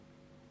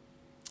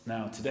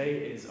Now, today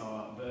is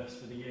our verse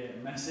for the year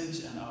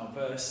message, and our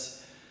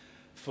verse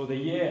for the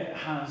year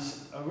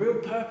has a real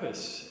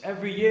purpose.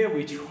 Every year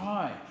we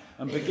try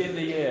and begin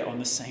the year on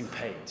the same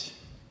page.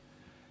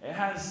 It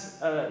has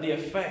the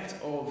effect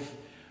of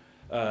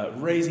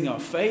raising our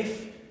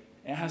faith.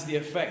 It has the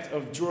effect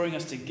of drawing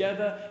us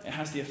together. It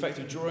has the effect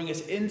of drawing us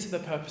into the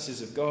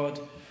purposes of God.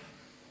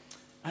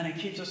 And it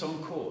keeps us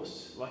on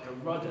course, like a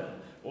rudder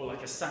or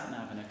like a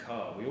sat-nav in a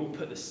car. We all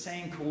put the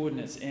same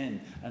coordinates in,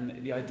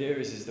 and the idea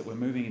is that we're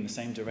moving in the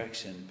same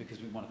direction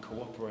because we want to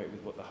cooperate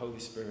with what the Holy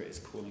Spirit is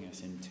calling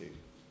us into.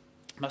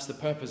 That's the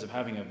purpose of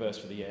having a verse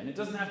for the year. And it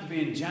doesn't have to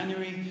be in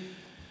January,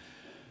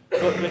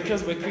 but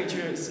because we're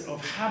creatures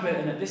of habit,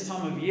 and at this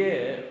time of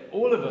year,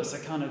 all of us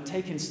are kind of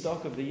taking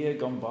stock of the year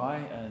gone by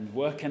and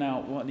working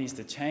out what needs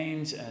to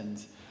change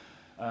and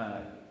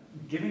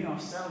giving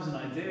ourselves an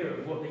idea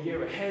of what the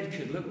year ahead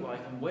could look like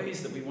and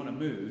ways that we want to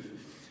move.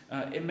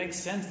 It makes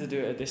sense to do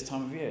it at this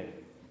time of year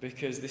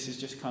because this is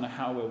just kind of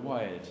how we're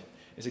wired.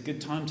 It's a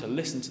good time to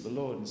listen to the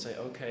Lord and say,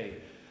 okay,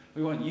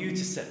 we want you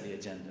to set the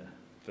agenda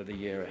for the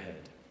year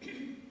ahead.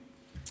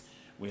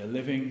 We are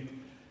living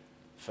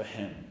for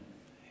him.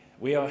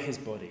 We are his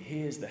body.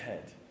 He is the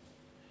head.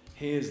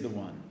 He is the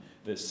one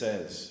that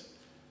says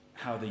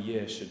how the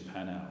year should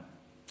pan out.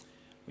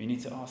 We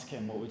need to ask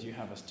him, what would you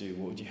have us do?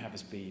 What would you have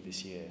us be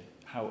this year?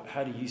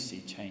 How do you see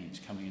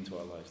change coming into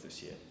our lives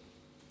this year?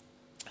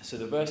 So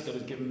the verse God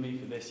has given me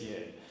for this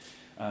year,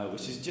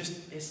 which is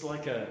just, it's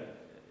like a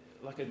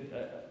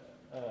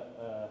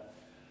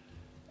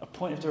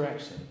point of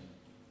direction,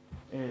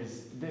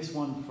 is this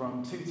one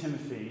from 2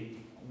 Timothy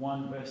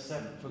 1 verse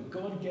 7. For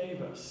God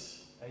gave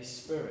us a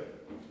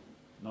spirit,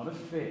 not of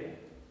fear,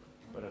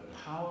 but of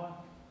power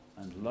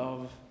and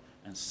love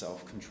and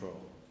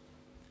self-control.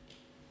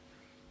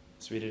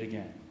 Let's read it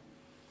again.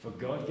 For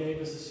God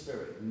gave us a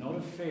spirit, not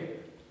of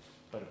fear,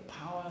 but of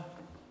power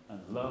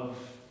and love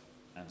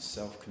and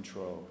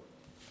self-control.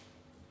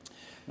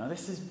 Now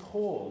this is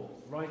Paul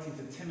writing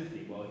to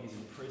Timothy while he's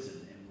in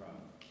prison in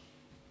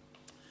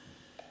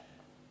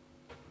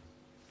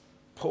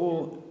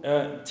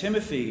Rome.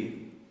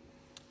 Timothy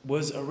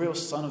was a real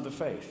son of the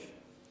faith.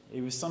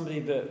 He was somebody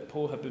that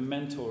Paul had been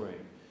mentoring.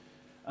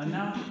 And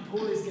now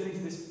Paul is getting to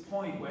this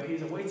point where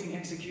he's awaiting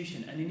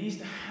execution and he needs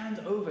to hand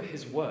over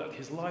his work,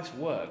 his life's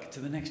work,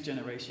 to the next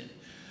generation.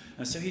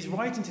 And so he's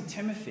writing to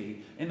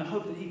Timothy in the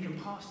hope that he can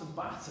pass the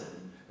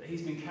baton that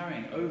he's been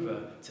carrying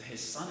over to his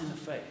son in the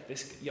faith,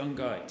 this young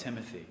guy,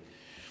 Timothy.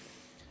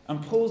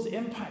 And Paul's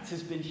impact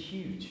has been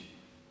huge.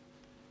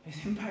 His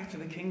impact for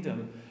the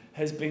kingdom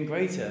has been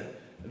greater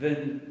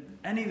than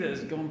any that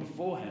has gone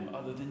before him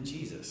other than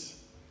Jesus.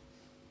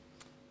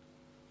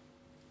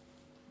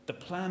 The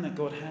plan that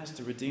God has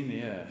to redeem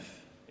the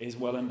earth is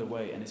well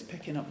underway and is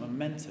picking up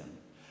momentum.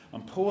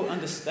 And Paul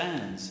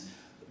understands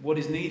what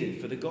is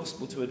needed for the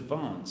gospel to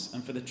advance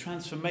and for the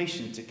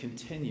transformation to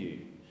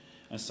continue.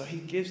 And so he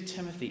gives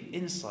Timothy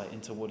insight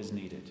into what is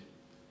needed.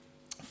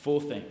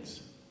 4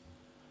 things.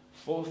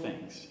 4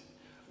 things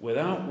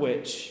without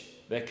which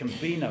there can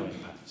be no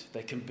impact.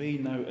 There can be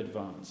no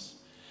advance.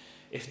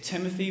 If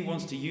Timothy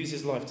wants to use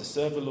his life to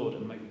serve the Lord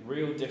and make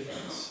real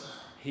difference,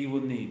 he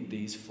will need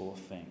these 4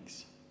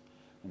 things.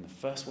 And the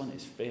first one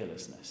is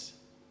fearlessness.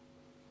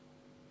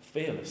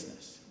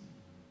 Fearlessness.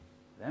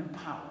 Then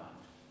power.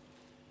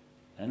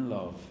 Then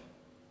love.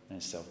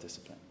 Then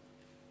self-discipline.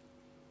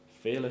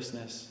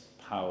 Fearlessness,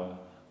 power,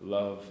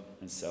 love,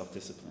 and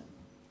self-discipline.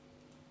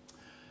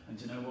 And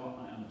do you know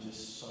what? I am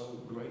just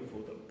so grateful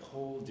that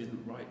Paul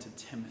didn't write to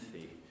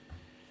Timothy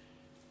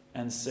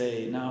and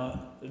say, now,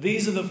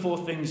 these are the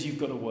 4 things you've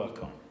got to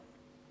work on.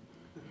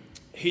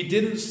 He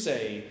didn't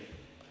say,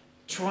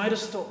 try to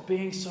stop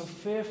being so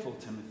fearful,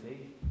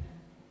 Timothy.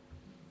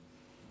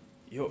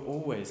 You're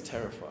always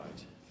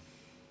terrified.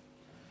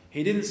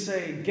 He didn't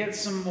say, get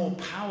some more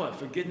power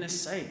for goodness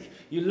sake.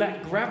 You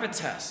lack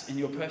gravitas in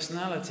your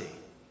personality.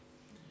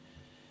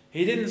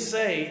 He didn't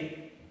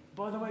say,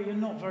 by the way, you're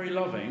not very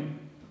loving.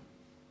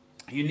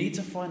 You need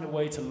to find a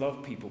way to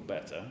love people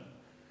better.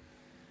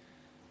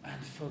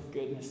 And for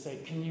goodness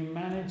sake, can you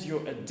manage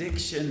your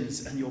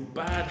addictions and your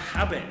bad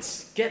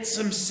habits? Get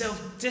some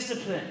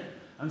self-discipline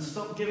and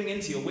stop giving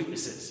in to your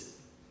weaknesses.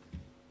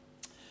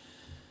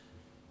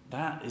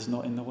 That is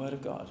not in the Word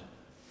of God.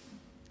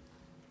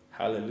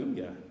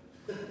 Hallelujah.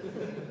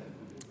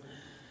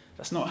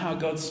 That's not how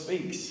God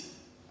speaks,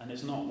 and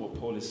it's not what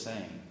Paul is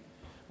saying.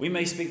 We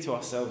may speak to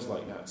ourselves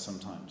like that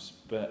sometimes,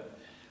 but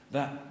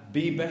that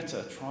be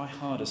better, try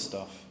harder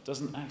stuff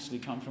doesn't actually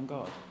come from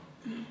God.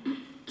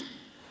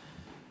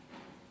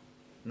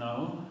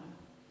 No,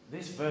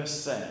 this verse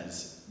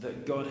says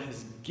that God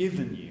has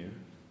given you,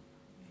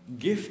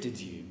 gifted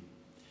you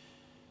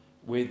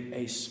with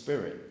a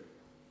spirit,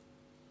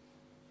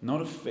 not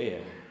of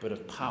fear, but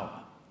of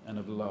power and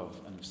of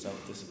love and of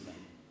self-discipline.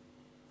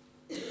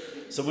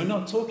 So we're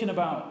not talking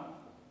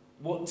about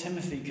what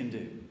Timothy can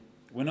do.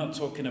 We're not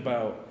talking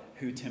about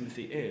who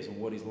Timothy is or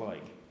what he's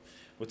like.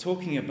 We're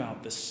talking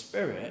about the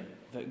spirit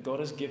that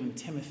God has given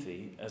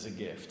Timothy as a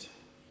gift.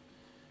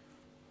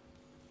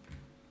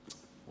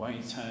 Why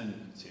don't you turn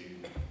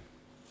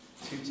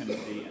to 2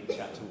 Timothy and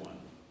chapter 1?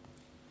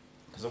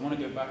 Because I want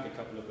to go back a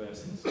couple of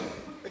verses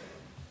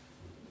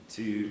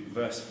to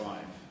verse 5.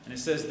 And it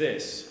says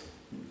this: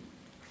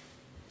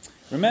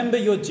 "Remember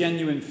your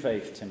genuine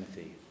faith,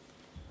 Timothy.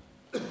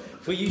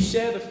 For you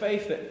share the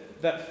faith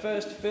that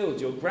first filled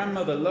your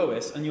grandmother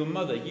Lois and your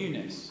mother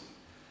Eunice.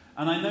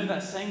 And I know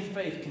that same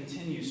faith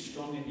continues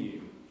strong in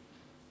you.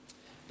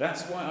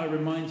 That's why I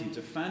remind you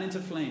to fan into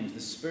flames the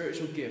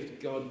spiritual gift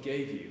God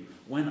gave you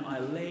when I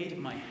laid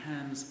my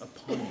hands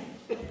upon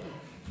you."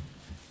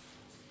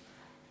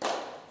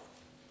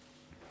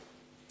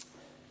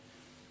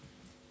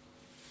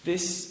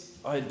 This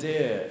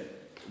idea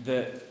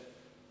that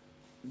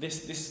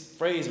this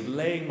phrase of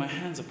laying my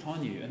hands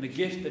upon you and the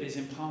gift that is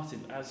imparted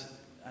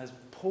as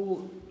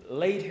Paul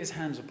laid his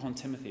hands upon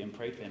Timothy and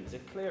prayed for him is a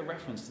clear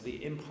reference to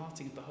the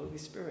imparting of the Holy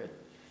Spirit.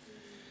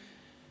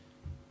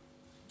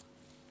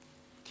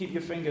 Keep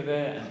your finger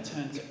there and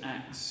turn to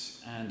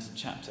Acts and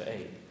chapter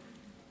 8.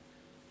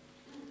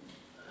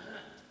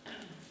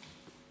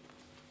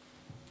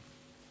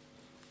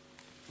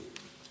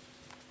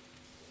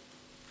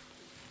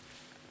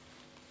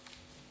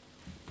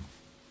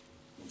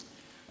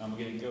 And we're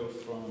going to go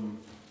from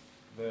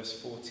verse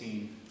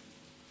 14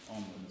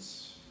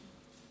 onwards.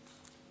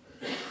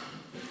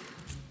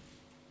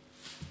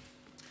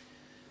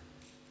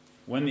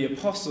 When the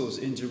apostles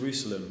in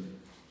Jerusalem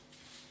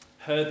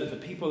heard that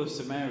the people of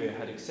Samaria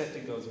had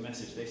accepted God's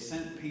message, they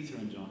sent Peter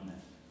and John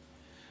there.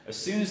 As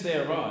soon as they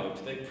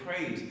arrived, they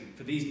prayed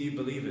for these new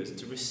believers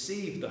to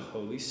receive the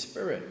Holy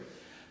Spirit.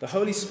 The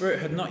Holy Spirit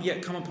had not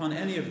yet come upon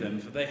any of them,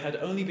 for they had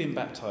only been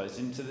baptized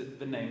into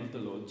the name of the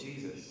Lord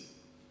Jesus.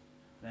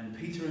 Then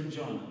Peter and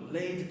John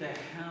laid their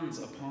hands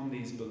upon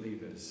these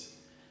believers,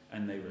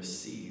 and they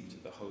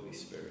received the Holy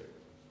Spirit.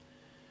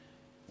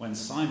 When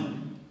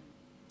Simon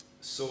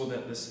saw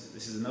that this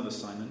is another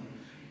Simon,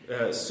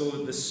 saw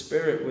that the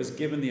Spirit was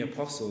given the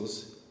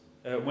apostles,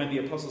 when the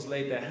apostles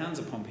laid their hands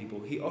upon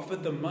people, he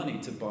offered them money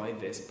to buy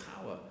this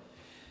power.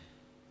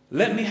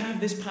 "Let me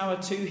have this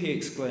power too," he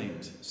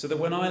exclaimed, "so that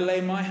when I lay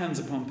my hands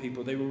upon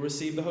people, they will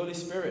receive the Holy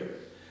Spirit."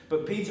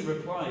 But Peter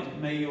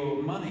replied, May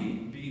your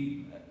money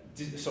be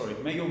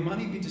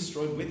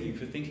destroyed with you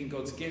for thinking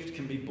God's gift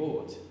can be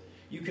bought.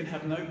 You can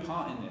have no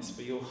part in this,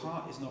 for your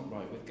heart is not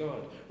right with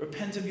God.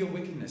 Repent of your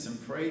wickedness and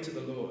pray to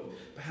the Lord.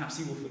 Perhaps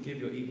he will forgive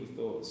your evil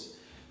thoughts.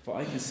 For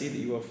I can see that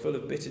you are full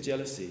of bitter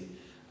jealousy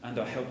and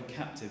are held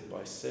captive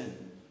by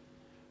sin.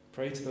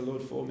 "Pray to the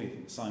Lord for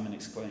me," Simon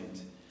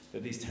exclaimed,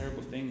 "that these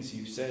terrible things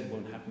you said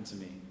won't happen to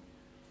me."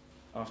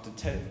 After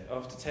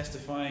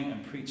testifying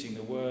and preaching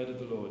the word of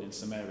the Lord in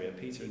Samaria,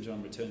 Peter and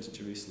John returned to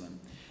Jerusalem,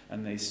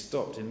 and they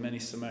stopped in many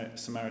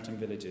Samaritan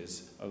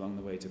villages along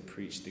the way to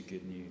preach the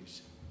good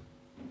news.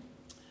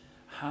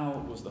 How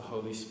was the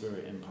Holy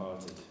Spirit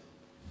imparted?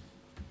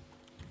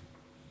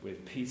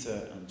 With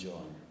Peter and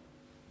John.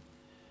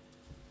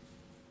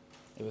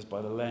 It was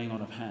by the laying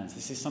on of hands.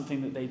 This is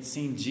something that they'd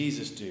seen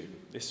Jesus do.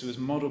 This was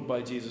modeled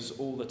by Jesus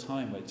all the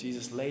time, where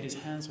Jesus laid his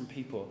hands on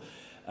people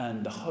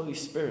and the Holy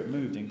Spirit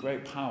moved in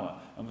great power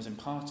and was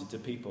imparted to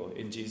people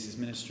in Jesus'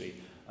 ministry.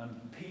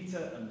 And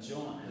Peter and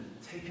John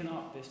had taken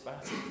up this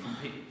baton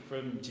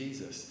from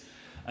Jesus.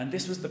 And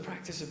this was the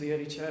practice of the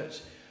early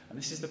church. And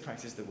this is the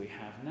practice that we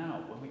have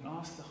now. When we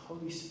ask the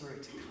Holy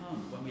Spirit to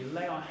come, when we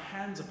lay our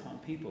hands upon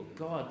people,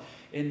 God,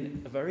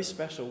 in a very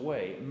special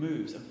way,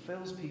 moves and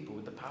fills people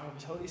with the power of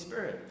his Holy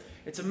Spirit.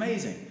 It's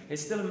amazing. It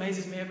still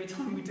amazes me every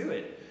time we do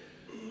it.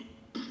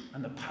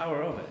 And the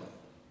power of it.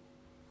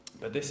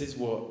 But this is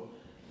what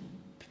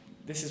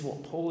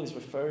Paul is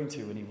referring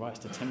to when he writes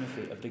to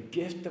Timothy, of the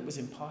gift that was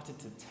imparted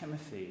to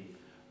Timothy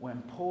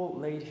when Paul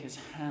laid his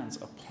hands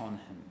upon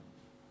him.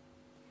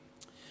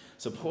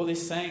 So Paul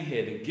is saying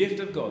here, the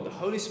gift of God, the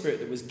Holy Spirit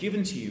that was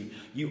given to you,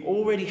 you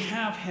already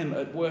have him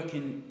at work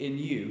in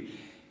you.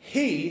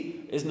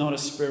 He is not a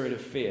spirit of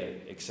fear,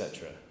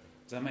 etc.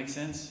 Does that make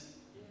sense?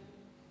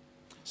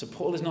 So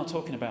Paul is not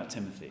talking about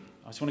Timothy.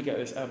 I just want to get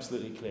this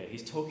absolutely clear.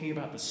 He's talking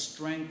about the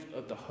strength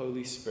of the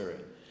Holy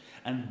Spirit.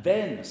 And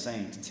then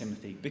saying to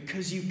Timothy,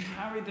 because you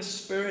carry the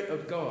Spirit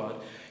of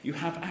God, you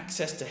have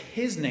access to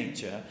his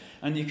nature,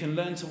 and you can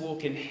learn to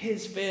walk in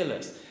his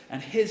fearless and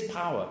his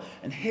power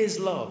and his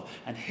love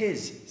and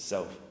his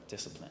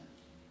self-discipline.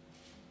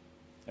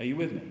 Are you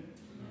with me?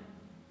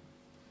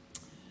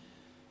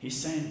 He's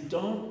saying,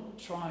 don't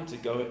try to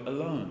go it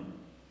alone.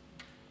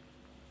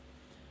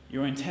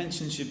 Your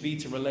intention should be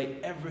to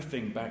relate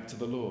everything back to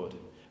the Lord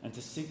and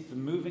to seek the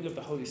moving of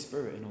the Holy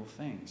Spirit in all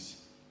things.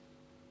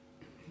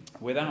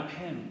 Without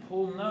him,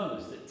 Paul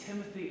knows that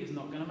Timothy is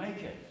not going to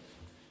make it.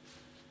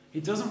 He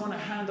doesn't want to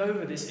hand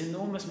over this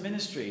enormous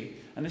ministry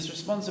and this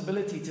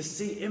responsibility to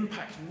see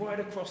impact right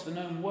across the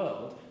known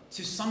world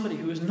to somebody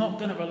who is not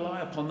going to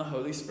rely upon the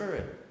Holy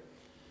Spirit.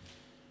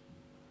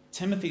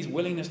 Timothy's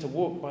willingness to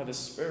walk by the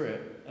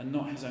Spirit and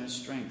not his own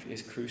strength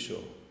is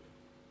crucial.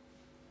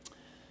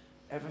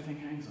 Everything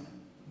hangs on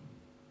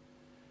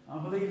it. I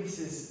believe this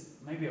is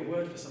maybe a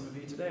word for some of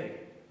you today.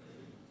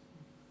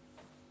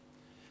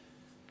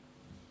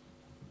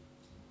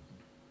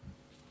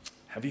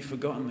 Have you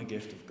forgotten the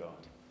gift of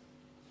God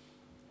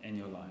in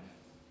your life?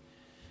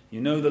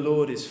 You know the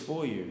Lord is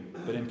for you,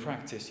 but in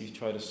practice you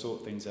try to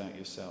sort things out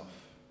yourself.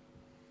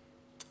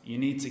 You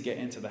need to get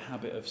into the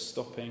habit of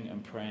stopping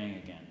and praying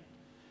again,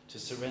 to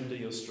surrender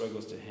your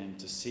struggles to him,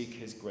 to seek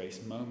his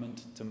grace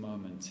moment to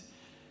moment,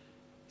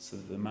 so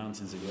that the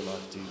mountains of your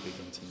life do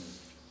begin to move.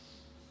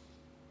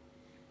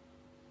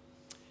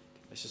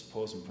 Let's just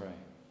pause and pray.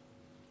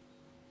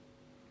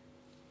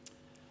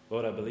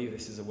 Lord, I believe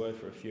this is a word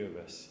for a few of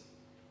us.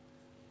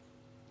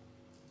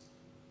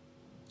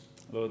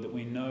 Lord, that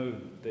we know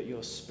that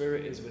your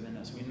Spirit is within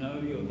us. We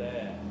know you're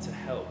there to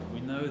help. We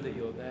know that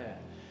you're there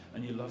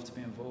and you love to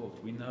be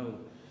involved. We know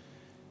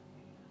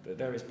that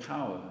there is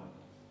power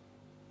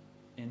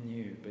in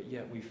you, but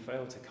yet we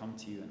fail to come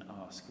to you and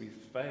ask. We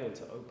fail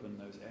to open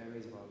those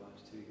areas of our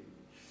lives to you.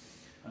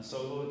 And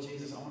so, Lord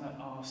Jesus, I want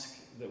to ask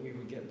that we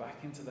would get back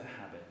into the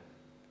habit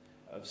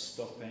of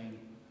stopping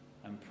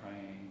and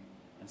praying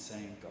and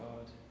saying,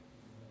 God,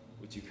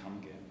 would you come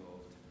and get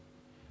involved?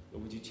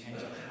 Lord, would you change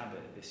our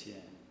habit this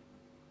year?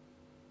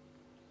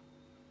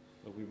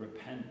 Lord, we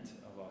repent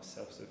of our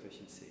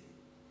self-sufficiency.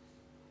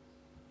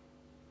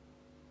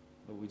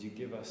 Lord, would you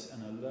give us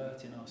an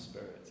alert in our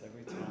spirits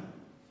every time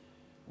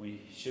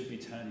we should be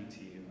turning to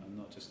you and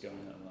not just going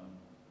it alone.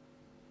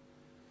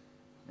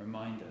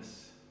 Remind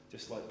us,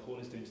 just like Paul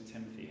is doing to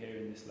Timothy here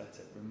in this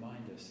letter,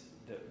 remind us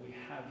that we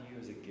have you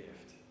as a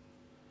gift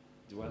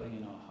dwelling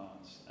in our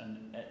hearts,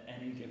 and at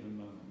any given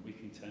moment we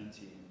can turn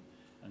to you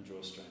and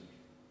draw strength.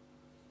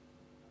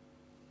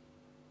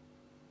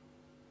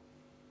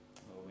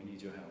 Lord, we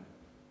need your help.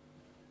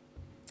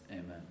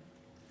 Amen.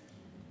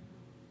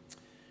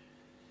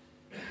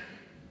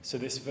 So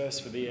this verse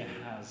for the year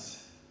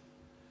has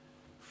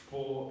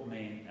 4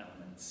 main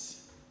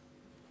elements.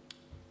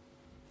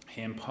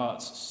 He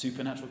imparts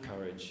supernatural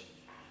courage,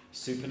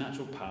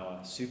 supernatural power,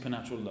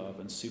 supernatural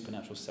love, and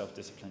supernatural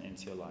self-discipline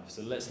into your life.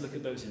 So let's look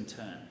at those in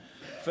turn.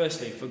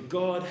 Firstly, for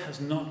God has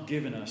not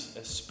given us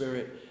a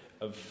spirit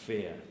of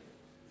fear.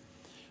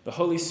 The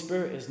Holy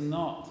Spirit is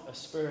not a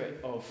spirit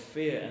of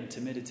fear and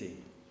timidity.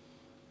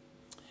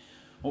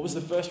 What was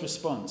the first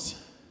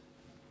response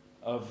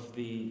of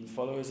the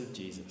followers of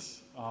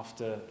Jesus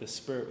after the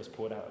Spirit was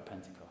poured out at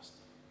Pentecost?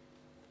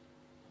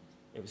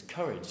 It was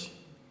courage.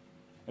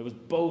 It was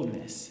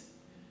boldness.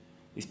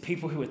 These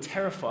people who were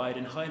terrified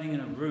and hiding in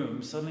a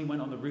room suddenly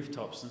went on the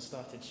rooftops and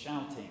started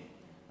shouting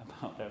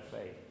about their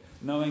faith,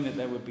 knowing that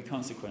there would be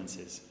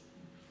consequences.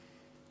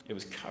 It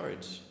was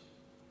courage.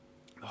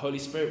 The Holy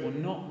Spirit will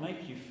not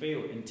make you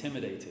feel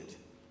intimidated.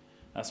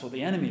 That's what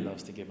the enemy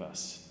loves to give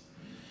us.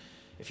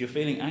 If you're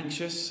feeling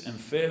anxious and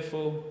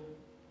fearful,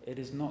 it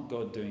is not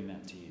God doing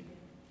that to you.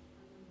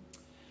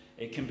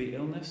 It can be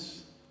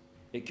illness.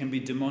 It can be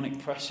demonic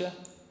pressure.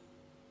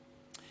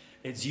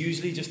 It's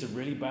usually just a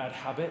really bad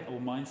habit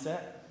or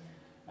mindset,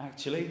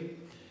 actually.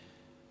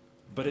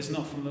 But it's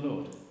not from the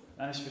Lord.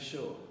 That is for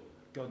sure.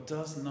 God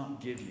does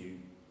not give you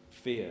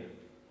fear.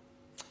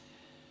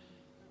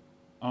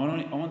 I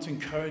want to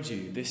encourage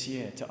you this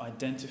year to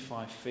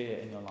identify fear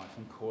in your life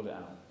and call it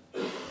out.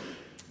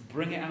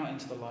 Bring it out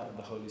into the light of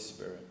the Holy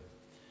Spirit.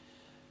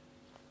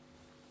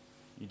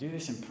 You do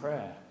this in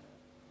prayer.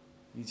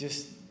 You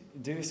just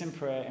do this in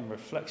prayer, in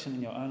reflection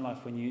in your own life.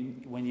 When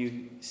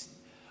you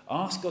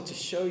ask God to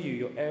show you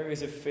your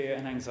areas of fear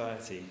and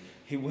anxiety,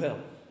 He will.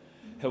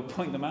 He'll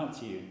point them out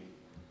to you.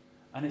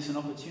 And it's an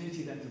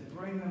opportunity then to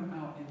bring them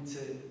out into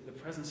the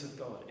presence of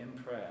God in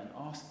prayer and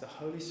ask the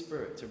Holy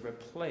Spirit to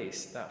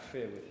replace that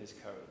fear with His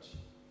courage.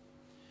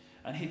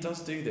 And He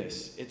does do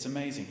this. It's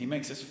amazing. He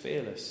makes us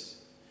fearless.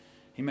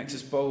 He makes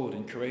us bold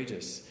and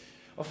courageous.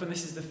 Often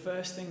this is the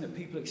first thing that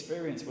people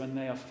experience when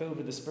they are filled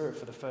with the Spirit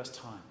for the first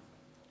time.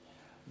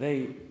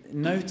 They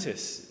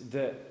notice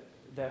that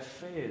their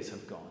fears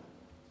have gone.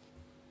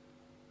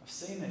 I've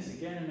seen this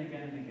again and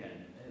again and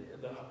again.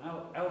 The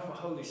Alpha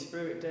Holy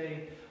Spirit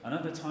Day and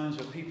other times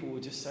where people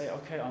will just say,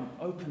 okay, I'm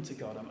open to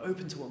God. I'm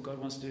open to what God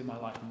wants to do in my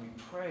life. And we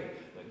pray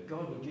that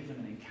God will give them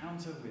an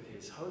encounter with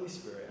His Holy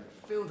Spirit and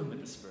fill them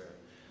with the Spirit.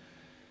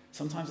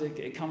 Sometimes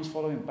it comes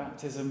following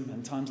baptism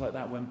and times like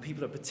that when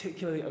people are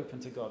particularly open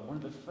to God. One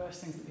of the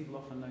first things that people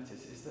often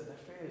notice is that their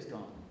fear is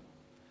gone.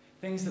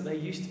 Things that they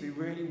used to be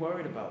really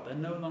worried about, they're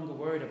no longer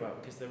worried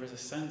about because there is a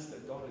sense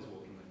that God is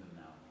walking with them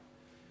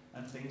now.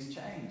 And things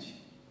change.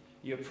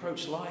 You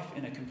approach life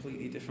in a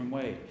completely different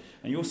way.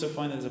 And you also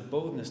find there's a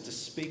boldness to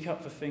speak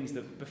up for things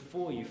that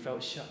before you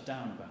felt shut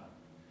down about.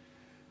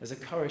 There's a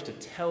courage to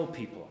tell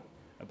people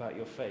about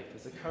your faith.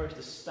 There's a courage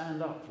to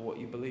stand up for what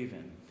you believe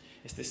in.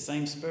 It's this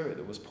same Spirit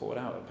that was poured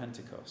out at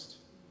Pentecost.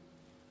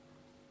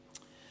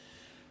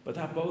 But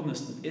that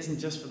boldness isn't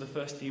just for the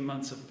first few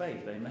months of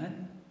faith,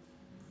 amen?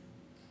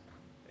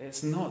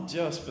 It's not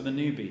just for the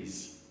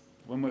newbies.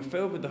 When we're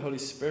filled with the Holy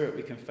Spirit,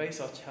 we can face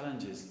our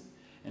challenges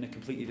in a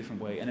completely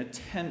different way and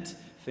attempt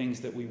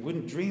things that we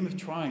wouldn't dream of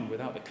trying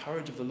without the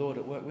courage of the Lord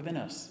at work within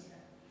us.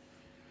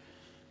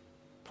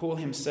 Paul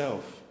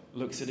himself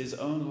looks at his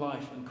own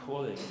life and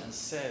calling and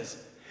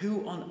says,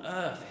 who on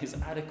earth is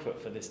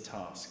adequate for this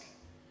task?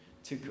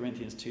 2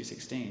 Corinthians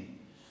 2:16.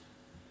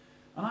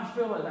 And I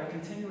feel like that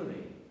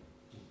continually.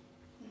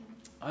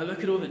 I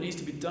look at all that needs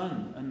to be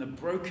done and the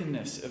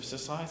brokenness of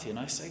society, and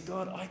I say,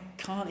 God, I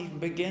can't even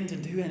begin to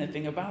do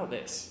anything about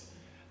this.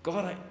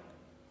 God,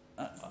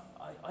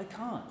 I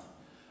can't.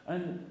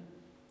 And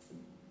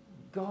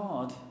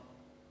God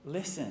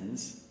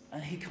listens,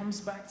 and he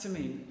comes back to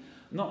me,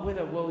 not with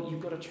a, well,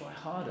 you've got to try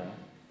harder.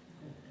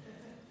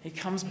 He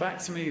comes back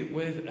to me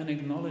with an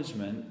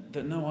acknowledgement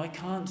that, no, I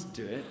can't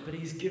do it, but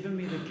he's given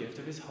me the gift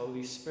of his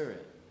Holy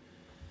Spirit.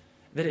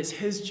 That it's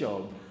his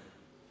job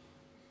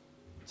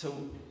to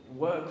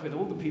work with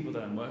all the people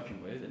that I'm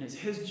working with, and it's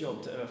his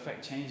job to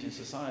affect change in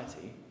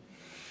society.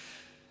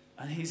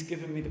 And he's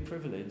given me the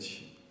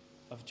privilege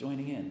of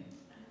joining in.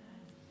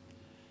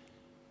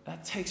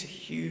 That takes a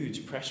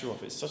huge pressure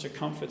off. It's such a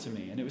comfort to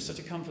me, and it was such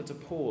a comfort to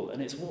Paul.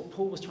 And it's what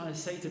Paul was trying to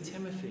say to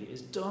Timothy,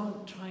 is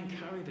don't try and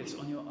carry this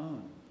on your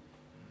own.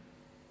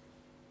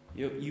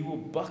 You will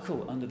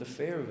buckle under the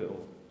fear of it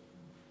all.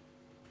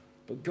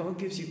 But God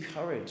gives you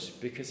courage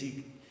because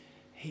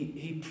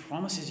he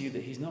promises you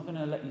that he's not going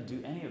to let you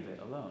do any of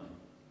it alone.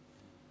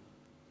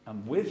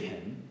 And with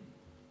him,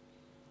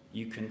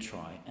 you can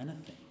try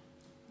anything.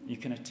 You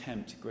can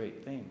attempt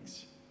great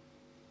things.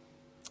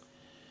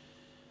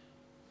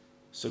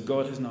 So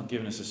God has not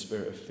given us a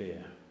spirit of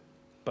fear,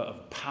 but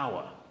of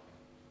power.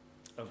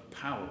 Of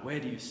power.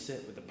 Where do you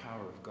sit with the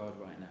power of God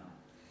right now?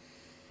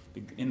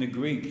 In the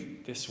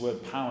Greek, this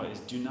word power is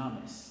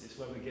dunamis. It's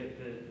where we get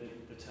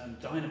the term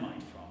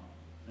dynamite from,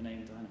 the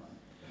name dynamite.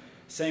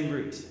 Same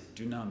root,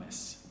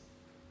 dunamis.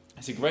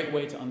 It's a great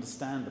way to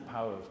understand the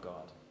power of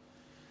God.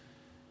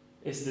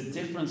 It's the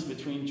difference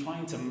between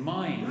trying to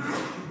mine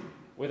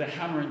with a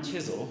hammer and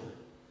chisel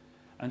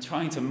and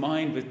trying to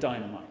mine with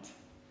dynamite.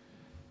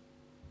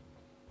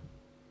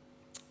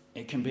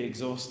 It can be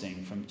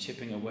exhausting from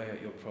chipping away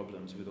at your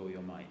problems with all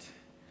your might.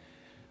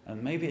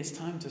 And maybe it's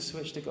time to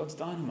switch to God's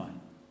dynamite.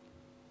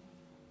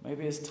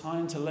 Maybe it's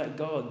time to let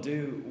God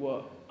do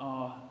what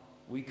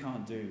we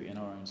can't do in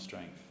our own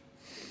strength.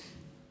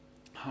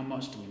 How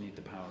much do we need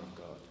the power of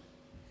God?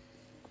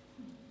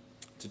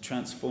 To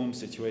transform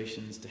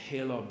situations, to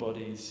heal our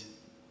bodies,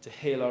 to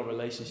heal our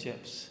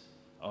relationships,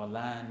 our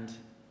land.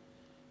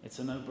 It's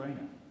a no-brainer.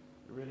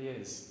 It really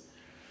is.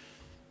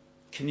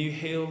 Can you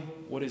heal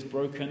what is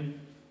broken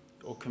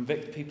or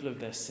convict people of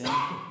their sin?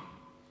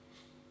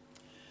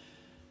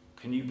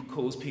 Can you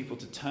cause people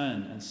to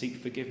turn and seek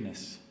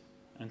forgiveness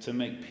and to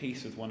make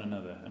peace with one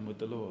another and with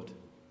the Lord?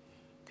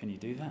 Can you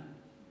do that?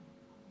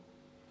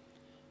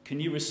 Can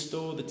you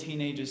restore the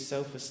teenager's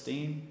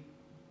self-esteem?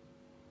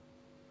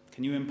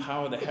 Can you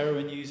empower the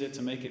heroin user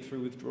to make it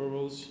through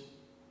withdrawals?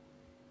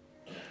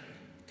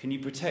 Can you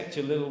protect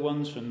your little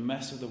ones from the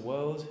mess of the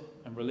world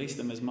and release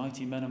them as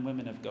mighty men and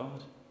women of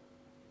God?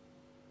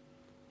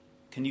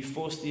 Can you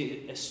force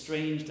the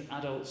estranged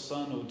adult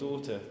son or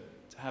daughter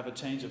to have a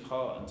change of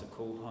heart and to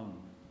call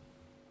home?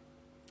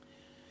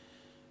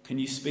 Can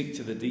you speak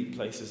to the deep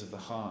places of the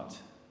heart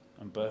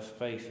and birth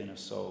faith in a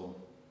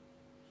soul?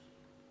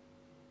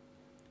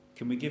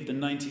 Can we give the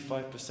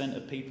 95%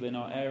 of people in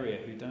our area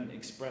who don't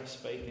express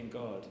faith in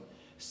God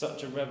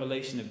such a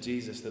revelation of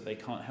Jesus that they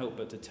can't help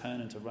but to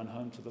turn and to run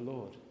home to the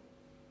Lord?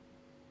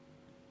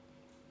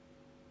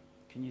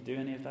 Can you do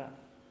any of that?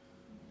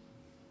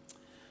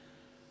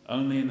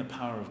 Only in the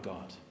power of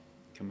God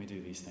can we do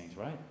these things,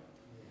 right?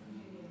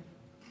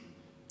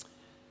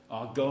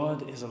 Our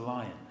God is a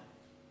lion.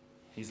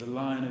 He's the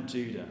Lion of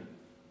Judah.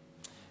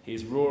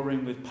 He's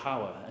roaring with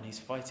power and he's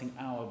fighting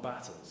our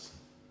battles.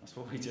 That's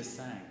what we just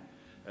sang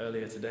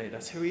earlier today.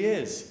 That's who he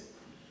is.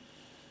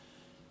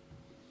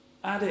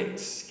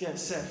 Addicts get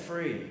set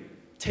free.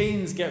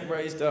 Teens get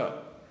raised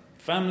up.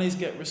 Families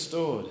get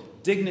restored.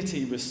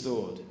 Dignity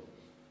restored.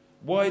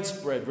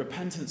 Widespread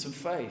repentance and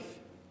faith.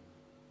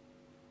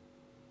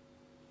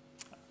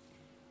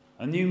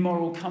 A new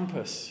moral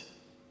compass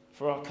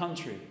for our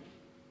country.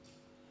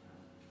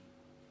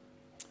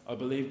 I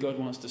believe God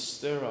wants to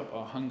stir up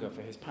our hunger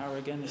for his power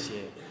again this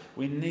year.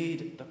 We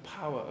need the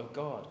power of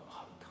God.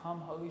 Oh,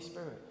 come, Holy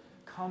Spirit.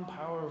 Come,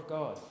 power of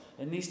God.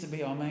 It needs to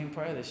be our main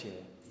prayer this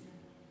year.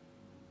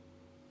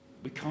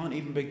 We can't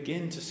even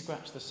begin to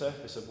scratch the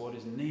surface of what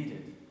is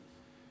needed.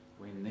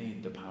 We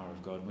need the power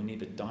of God. We need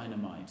the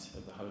dynamite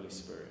of the Holy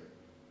Spirit.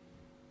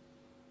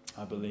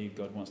 I believe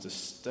God wants to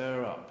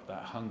stir up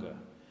that hunger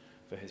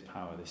for his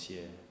power this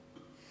year.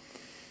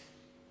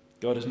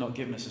 God has not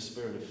given us a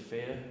spirit of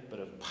fear, but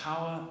of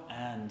power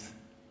and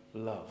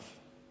love.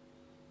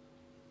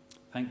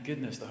 Thank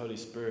goodness the Holy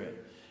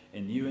Spirit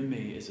in you and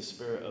me is a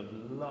spirit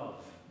of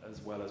love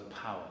as well as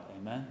power.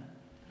 Amen?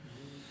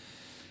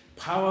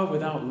 Power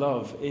without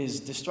love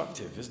is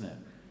destructive, isn't it?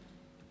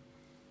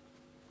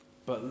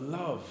 But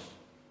love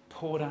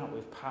poured out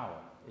with power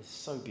is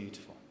so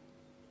beautiful.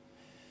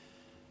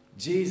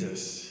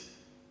 Jesus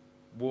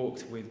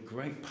walked with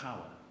great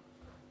power.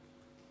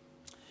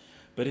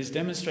 But his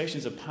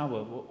demonstrations of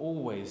power were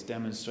always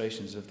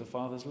demonstrations of the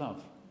Father's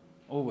love.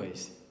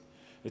 Always.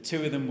 The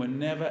two of them were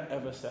never,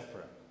 ever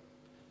separate.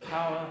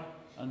 Power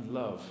and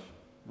love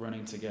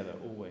running together,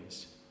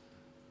 always.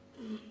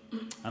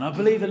 And I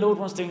believe the Lord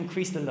wants to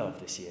increase the love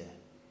this year.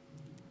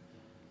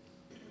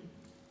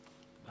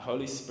 The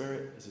Holy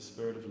Spirit is a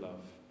spirit of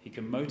love. He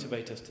can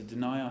motivate us to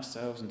deny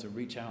ourselves and to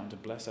reach out and to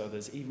bless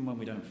others even when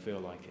we don't feel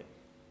like it.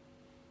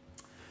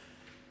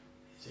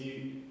 So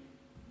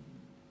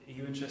are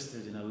you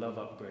interested in a love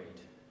upgrade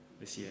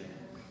this year?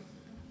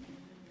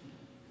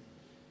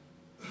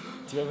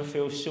 Do you ever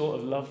feel short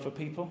of love for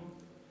people?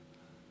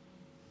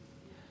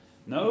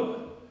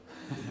 No?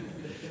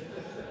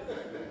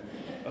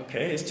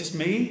 Okay, it's just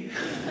me.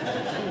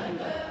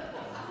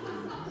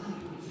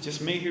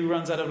 Just me who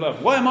runs out of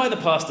love. Why am I the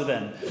pastor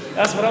then?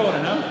 That's what I want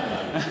to know.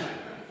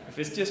 If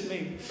it's just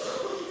me.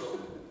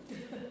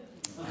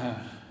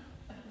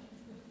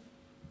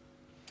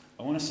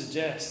 I want to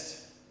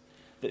suggest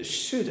that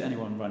should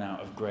anyone run out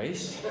of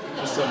grace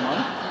for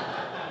someone,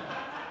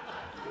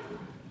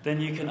 then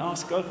you can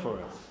ask God for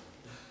it.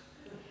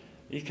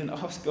 You can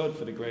ask God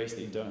for the grace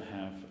that you don't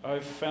have.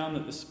 I've found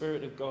that the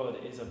Spirit of God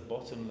is a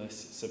bottomless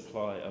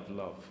supply of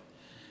love.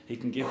 He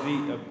can give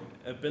the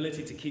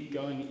ability to keep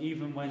going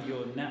even when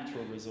your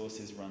natural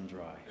resources run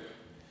dry.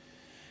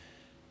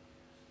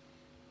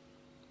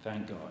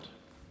 Thank God.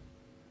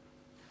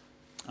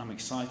 I'm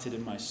excited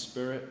in my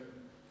spirit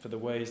for the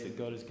ways that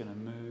God is going to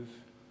move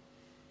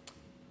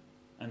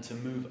and to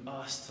move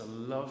us to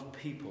love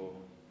people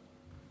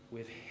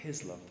with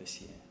his love this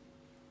year.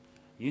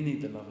 You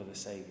need the love of the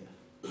Saviour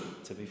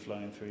to be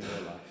flowing through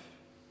your life.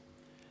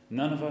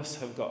 None of us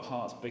have got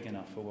hearts big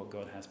enough for what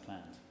God has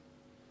planned.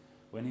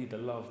 We need the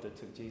love that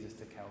took Jesus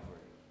to Calvary.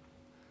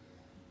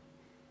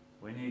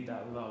 We need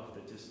that love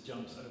that just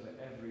jumps over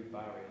every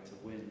barrier to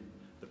win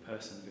the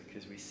person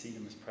because we see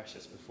them as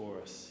precious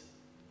before us,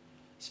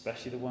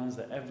 especially the ones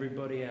that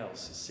everybody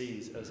else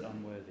sees as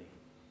unworthy,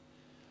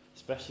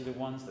 especially the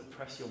ones that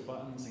press your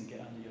buttons and get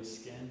under your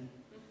skin,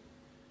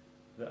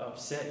 that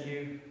upset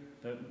you,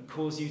 that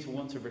cause you to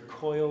want to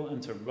recoil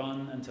and to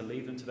run and to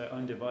leave them to their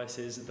own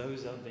devices.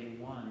 Those are the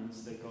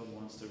ones that God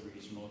wants to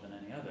reach more than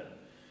any other.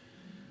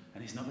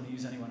 And he's not going to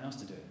use anyone else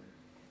to do it.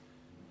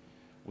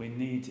 We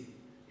need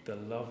the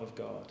love of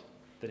God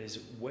that is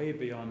way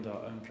beyond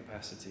our own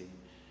capacity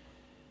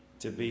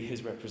to be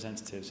his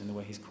representatives in the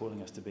way he's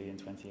calling us to be in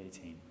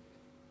 2018.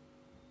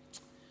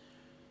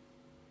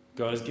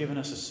 God has given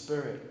us a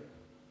spirit,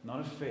 not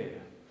of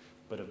fear,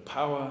 but of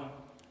power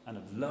and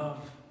of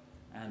love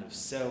and of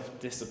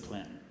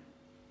self-discipline.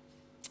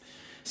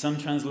 Some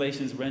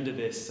translations render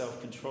this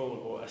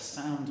self-control or a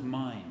sound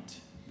mind.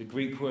 The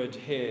Greek word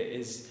here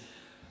is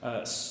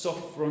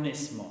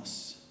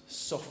sophronismos.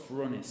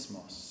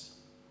 Sophronismos.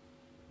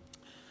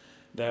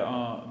 There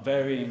are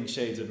varying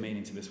shades of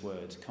meaning to this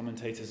word.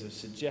 Commentators have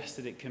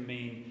suggested it can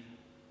mean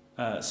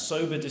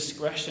sober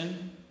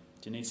discretion.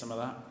 Do you need some of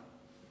that?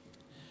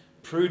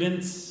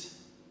 Prudence,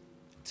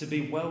 to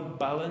be well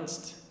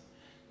balanced,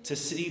 to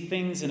see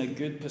things in a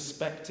good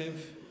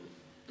perspective,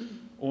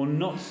 or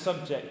not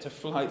subject to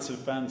flights of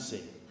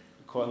fancy.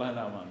 Quite like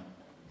that one.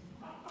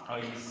 Are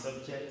you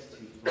subject to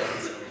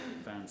flights of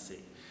fancy?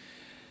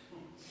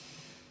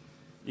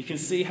 You can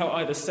see how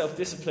either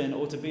self-discipline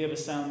or to be of a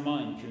sound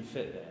mind can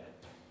fit there.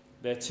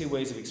 There are two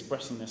ways of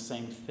expressing the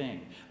same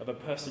thing, of a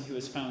person who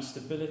has found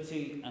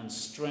stability and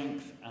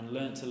strength and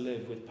learnt to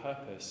live with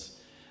purpose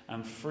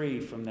and free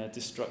from their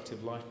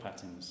destructive life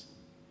patterns.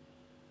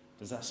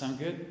 Does that sound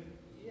good?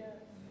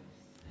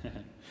 Yeah.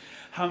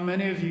 How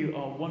many of you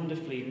are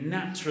wonderfully,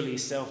 naturally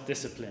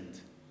self-disciplined?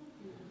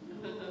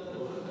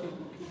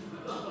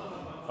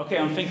 Okay,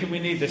 I'm thinking we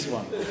need this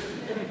one.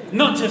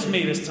 Not just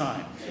me this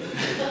time.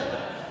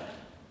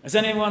 Has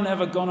anyone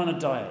ever gone on a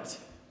diet?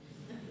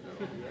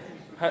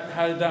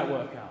 How did that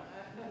work out?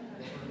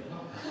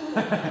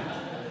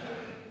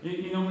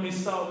 You normally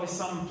start with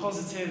some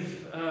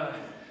positive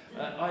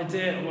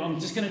idea. Well, I'm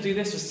just going to do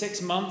this for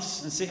 6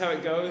 months and see how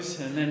it goes.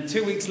 And then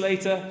 2 weeks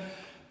later,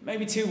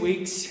 maybe 2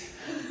 weeks.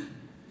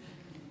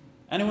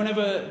 Anyone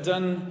ever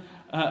done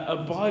a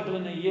Bible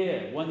in a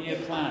year, 1 year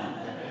plan?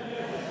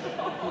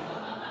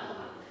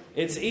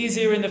 It's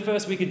easier in the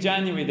first week of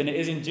January than it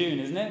is in June,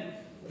 isn't it?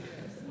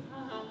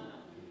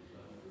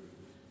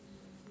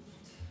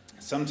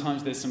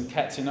 Sometimes there's some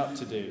catching up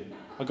to do.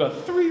 I've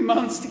got 3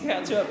 months to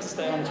catch up to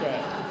stay on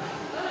track.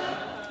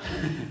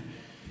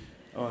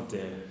 Oh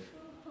dear.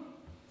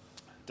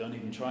 Don't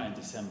even try in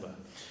December.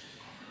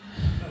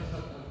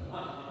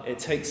 It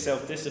takes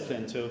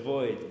self-discipline to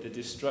avoid the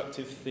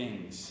destructive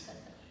things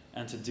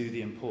and to do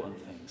the important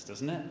things,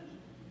 doesn't it?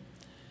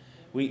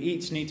 We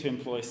each need to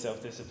employ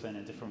self-discipline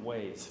in different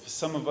ways. For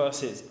some of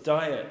us, it's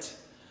diet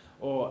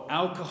or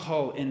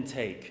alcohol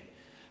intake.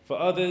 For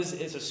others,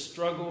 it's a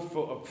struggle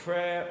for a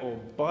prayer or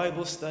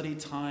Bible study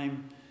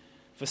time.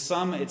 For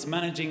some, it's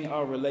managing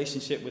our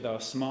relationship with our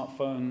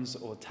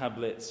smartphones or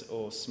tablets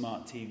or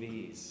smart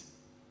TVs.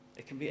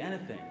 It can be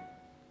anything.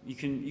 You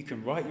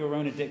can write your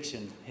own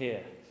addiction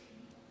here.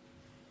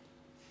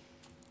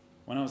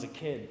 When I was a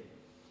kid,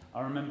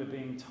 I remember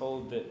being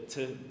told that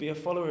to be a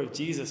follower of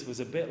Jesus was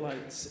a bit like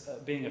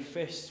being a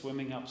fish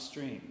swimming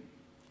upstream.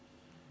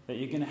 that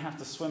you're going to have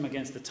to swim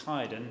against the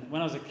tide. And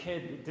when I was a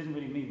kid, it didn't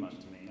really mean much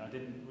to me. I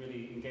didn't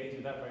really engage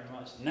with that very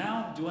much.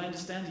 Now, do I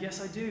understand?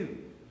 Yes, I do.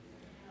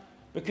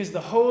 Because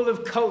the whole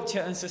of culture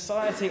and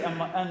society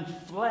and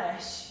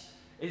flesh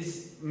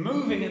is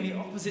moving in the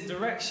opposite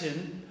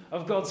direction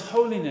of God's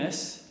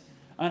holiness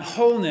and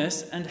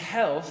wholeness and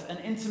health and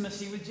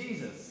intimacy with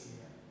Jesus.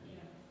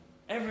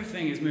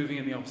 Everything is moving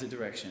in the opposite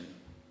direction.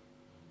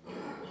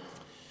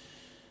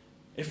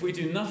 If we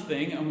do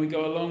nothing and we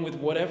go along with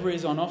whatever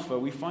is on offer,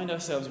 we find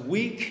ourselves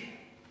weak,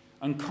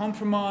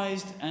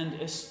 uncompromised, and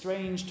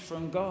estranged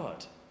from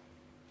God.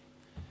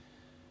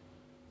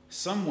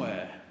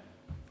 Somewhere,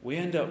 we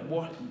end up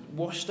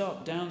washed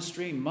up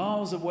downstream,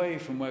 miles away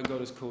from where God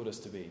has called us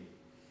to be.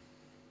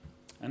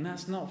 And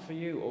that's not for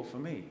you or for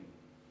me.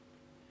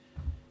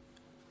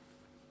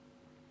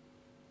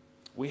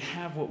 We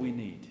have what we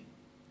need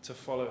to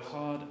follow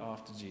hard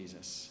after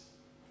Jesus,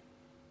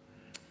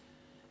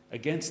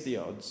 against the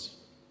odds,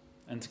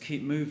 and to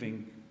keep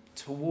moving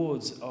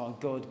towards our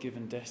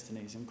God-given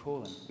destinies and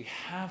calling. We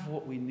have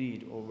what we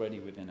need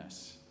already within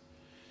us.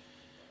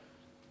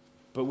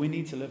 But we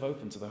need to live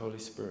open to the Holy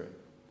Spirit.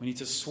 We need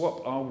to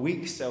swap our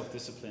weak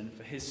self-discipline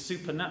for his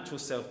supernatural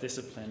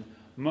self-discipline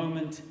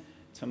moment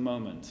to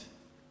moment.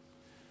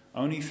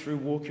 Only through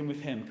walking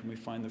with him can we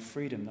find the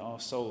freedom that our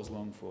souls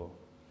long for.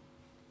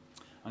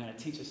 I'm going to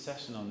teach a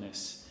session on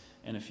this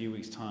in a few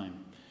weeks'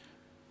 time.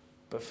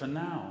 But for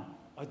now,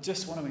 I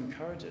just want to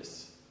encourage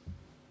us.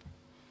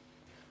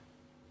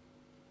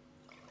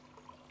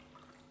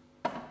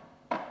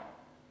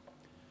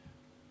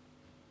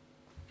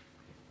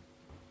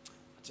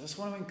 I just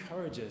want to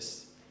encourage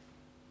us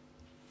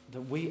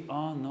that we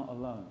are not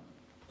alone.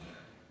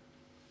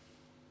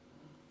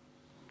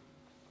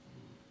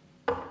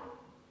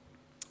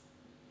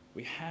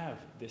 We have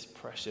this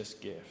precious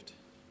gift.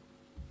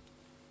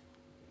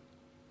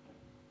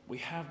 We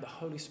have the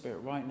Holy Spirit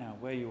right now,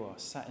 where you are,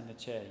 sat in the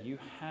chair. You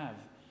have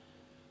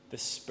the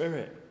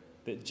Spirit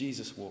that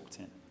Jesus walked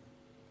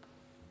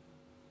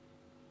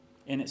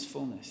in its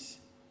fullness.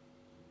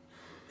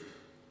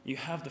 You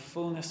have the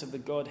fullness of the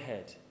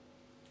Godhead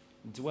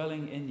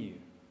dwelling in you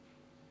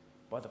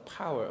by the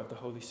power of the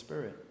Holy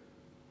Spirit.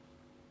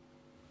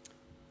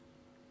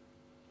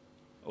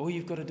 All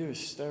you've got to do is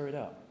stir it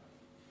up.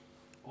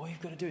 All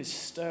you've got to do is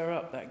stir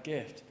up that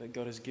gift that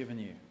God has given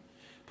you.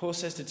 Paul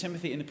says to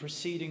Timothy in the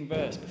preceding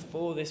verse,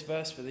 before this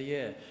verse for the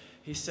year,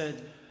 he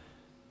said,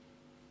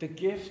 the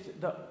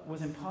gift that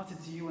was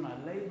imparted to you when I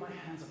laid my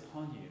hands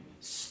upon you,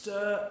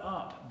 stir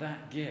up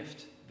that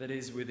gift that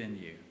is within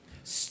you.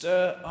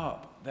 Stir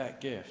up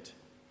that gift.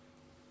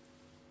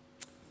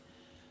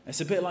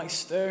 It's a bit like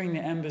stirring the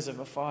embers of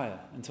a fire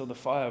until the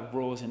fire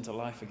roars into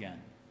life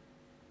again.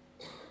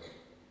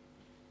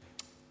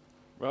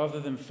 Rather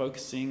than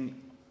focusing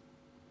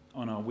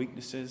on our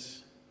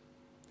weaknesses,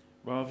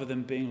 rather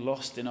than being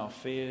lost in our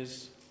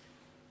fears,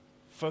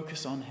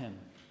 focus on him.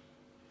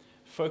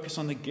 Focus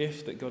on the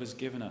gift that God has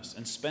given us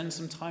and spend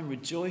some time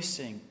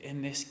rejoicing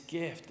in this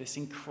gift, this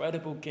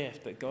incredible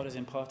gift that God has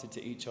imparted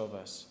to each of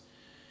us.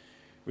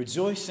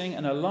 Rejoicing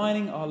and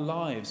aligning our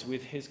lives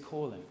with his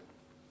calling.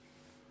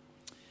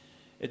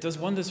 It does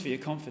wonders for your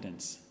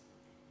confidence.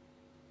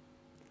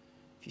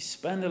 If you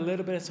spend a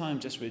little bit of time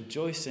just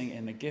rejoicing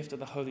in the gift of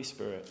the Holy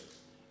Spirit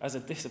as a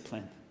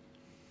discipline,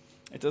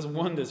 it does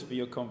wonders for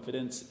your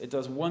confidence. It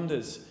does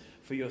wonders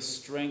for your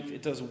strength.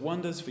 It does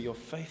wonders for your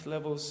faith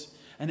levels.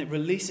 And it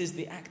releases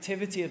the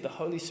activity of the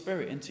Holy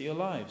Spirit into your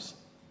lives.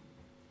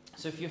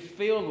 So if you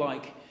feel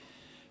like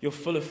you're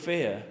full of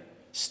fear,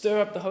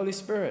 stir up the Holy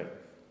Spirit.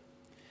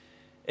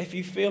 If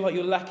you feel like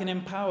you're lacking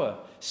in power,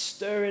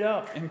 stir it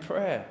up in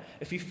prayer.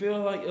 If you feel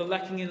like you're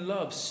lacking in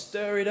love,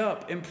 stir it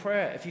up in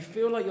prayer. If you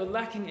feel like you're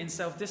lacking in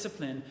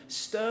self-discipline,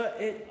 stir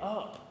it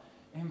up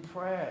in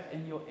prayer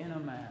in your inner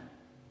man.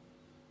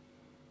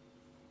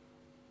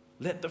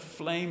 Let the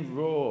flame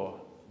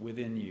roar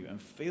within you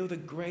and feel the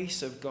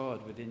grace of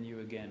God within you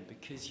again,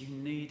 because you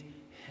need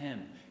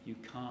him. You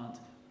can't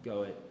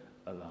go it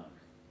alone.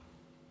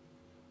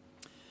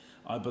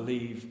 I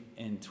believe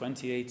in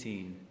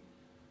 2018,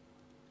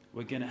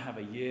 we're going to have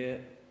a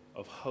year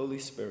of Holy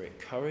Spirit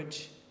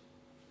courage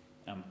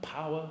and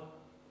power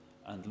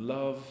and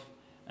love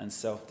and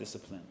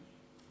self-discipline.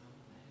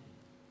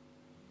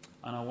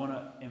 And I want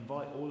to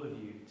invite all of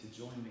you to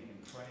join me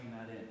in praying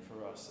that in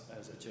for us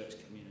as a church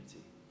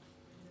community.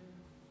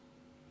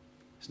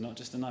 It's not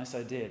just a nice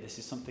idea. This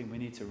is something we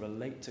need to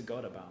relate to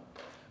God about.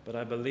 But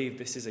I believe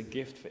this is a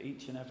gift for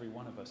each and every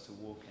one of us to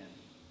walk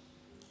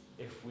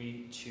in, if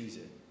we choose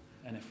it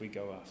and if we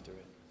go after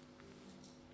it.